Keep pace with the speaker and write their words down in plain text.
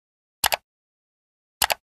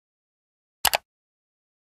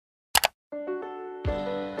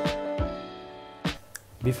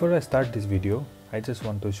Before I start this video, I just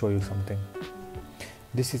want to show you something.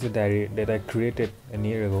 This is a diary that I created a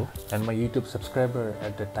year ago, and my YouTube subscriber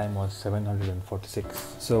at that time was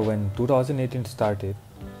 746. So when 2018 started,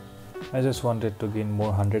 I just wanted to gain more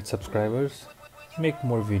 100 subscribers, make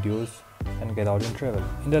more videos and get out and travel.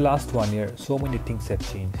 In the last 1 year, so many things have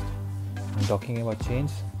changed. And talking about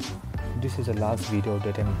change, this is the last video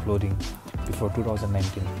that I'm uploading before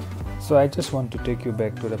 2019. So I just want to take you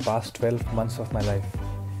back to the past 12 months of my life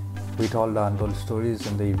with all the untold stories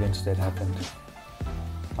and the events that happened.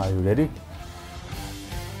 Are you ready?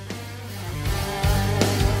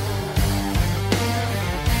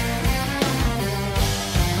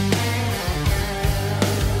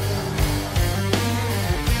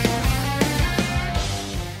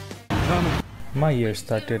 My year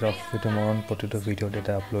started off with a moron potato video that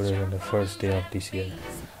I uploaded on the first day of this year.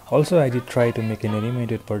 Also, I did try to make an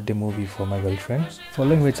animated birthday movie for my girlfriend,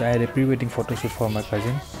 following which I had a pre-wedding photoshoot for my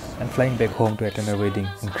cousin and flying back home to attend her wedding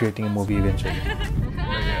and creating a movie eventually.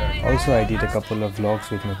 Also, I did a couple of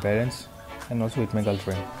vlogs with my parents and also with my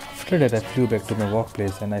girlfriend. After that, I flew back to my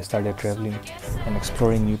workplace and I started traveling and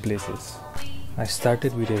exploring new places. I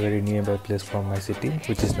started with a very nearby place from my city,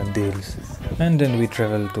 which is Nandi Hills. And then we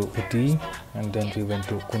traveled to Uti, and then we went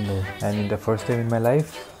to Kundu. And in the first time in my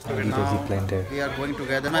life, I did a zipline there. We are going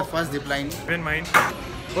together. My first zipline. Friend mine.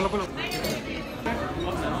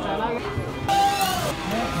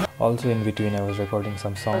 Also in between, I was recording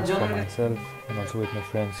some songs for myself and also with my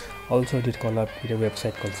friends. Also I did collab with a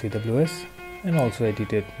website called CWS and also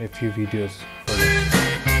edited a few videos for them.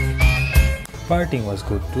 Partying was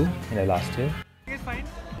good too in the last year.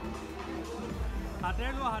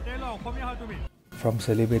 From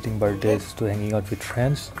celebrating birthdays to hanging out with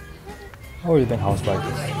friends or even house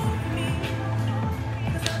parties.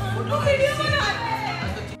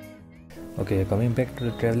 Okay, coming back to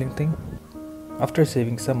the traveling thing. After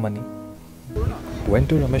saving some money, went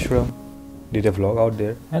to Rameshwaram, did a vlog out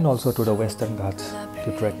there and also to the Western Ghats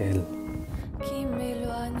to trek a hill.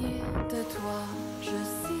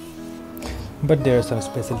 But there are some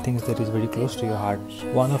special things that is very close to your heart.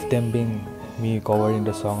 One of them being me covering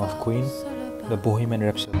the song of Queen, the Bohemian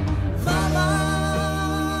Rhapsody.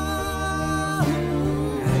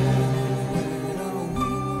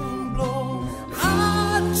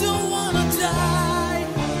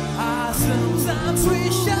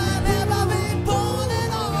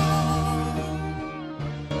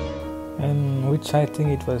 And which I think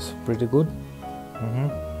it was pretty good.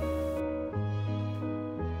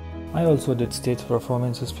 I also did stage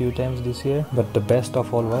performances few times this year, but the best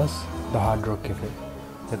of all was the Hard Rock Cafe,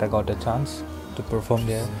 that I got a chance to perform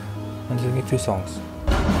there and sing a few songs.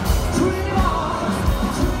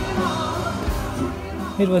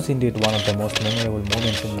 It was indeed one of the most memorable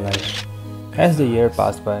moments in my life. As the year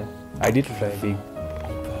passed by, I did try big.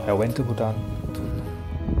 I went to Bhutan.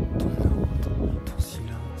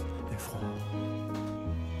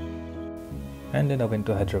 And then I went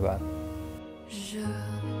to Hyderabad.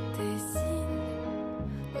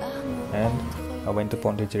 And I went to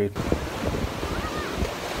Pondicherry,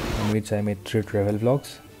 in which I made 3 travel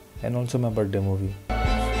vlogs and also my birthday movie.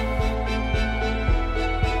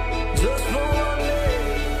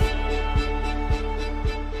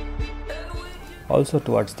 Also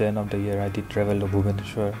towards the end of the year, I did travel to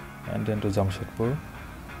Bhubaneswar and then to Jamshedpur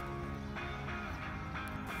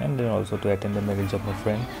and then also to attend the marriage of my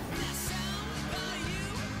friend.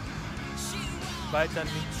 Bye, Channi.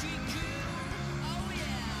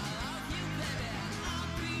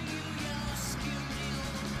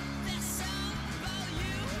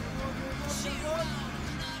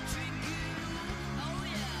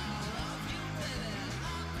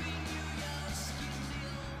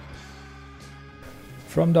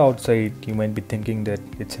 From the outside, you might be thinking that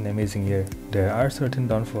it's an amazing year. There are certain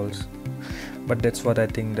downfalls, but that's what I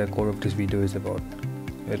think the core of this video is about.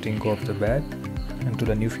 Letting go of the bad and to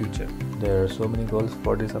the new future. There are so many goals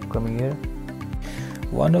for this upcoming year.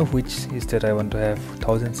 One of which is that I want to have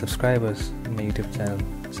 1000 subscribers in my YouTube channel.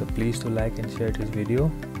 So please do like and share this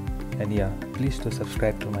video. And yeah, please do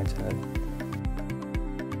subscribe to my channel.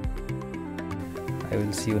 I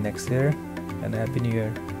will see you next year and Happy New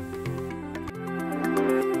Year.